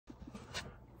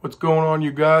What's going on,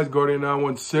 you guys? Guardian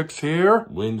 916 here.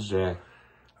 Wednesday.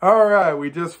 All right,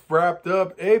 we just wrapped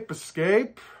up Ape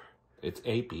Escape. It's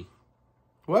apey.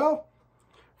 Well,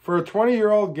 for a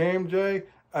 20-year-old game, Jay,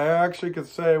 I actually could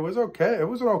say it was okay. It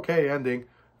was an okay ending.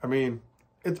 I mean,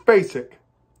 it's basic.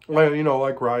 You know,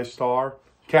 like Rise Star.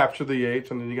 Capture the apes,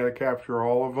 and then you got to capture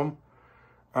all of them.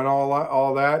 And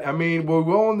all that. I mean, we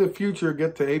will in the future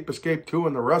get to Ape Escape 2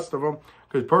 and the rest of them.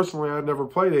 Because personally, I've never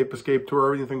played Ape Escape 2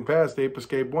 or anything past Ape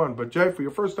Escape 1. But Jay, for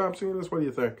your first time seeing this, what do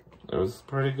you think? It was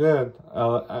pretty good.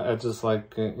 I just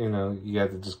like, you know, you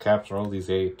had to just capture all these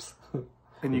apes.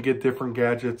 And you get different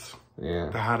gadgets. Yeah.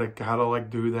 How to like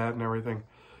do that and everything.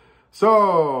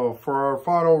 So for our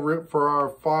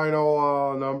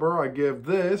final number, I give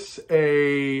this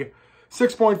a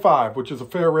 6.5, which is a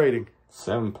fair rating.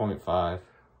 7.5.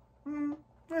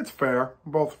 It's fair.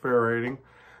 Both fair rating.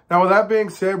 Now, with that being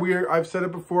said, I've said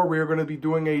it before, we are going to be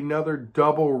doing another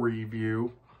double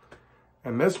review.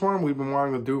 And this one we've been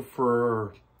wanting to do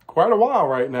for quite a while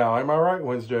right now. Am I right,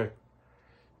 Wednesday?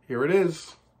 Here it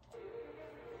is.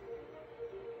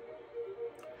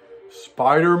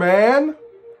 Spider-Man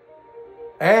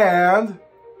and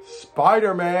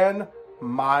Spider-Man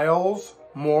Miles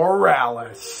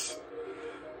Morales.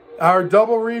 Our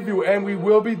double review, and we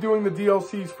will be doing the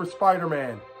DLCs for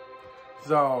Spider-Man.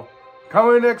 So,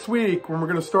 coming next week when we're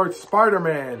going to start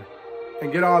Spider-Man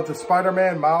and get on to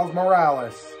Spider-Man Miles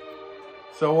Morales.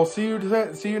 So we'll see you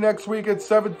next week at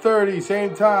 7:30,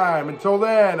 same time. Until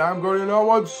then, I'm going to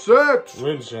 916.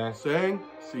 Wednesday. Saying,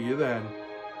 see you then.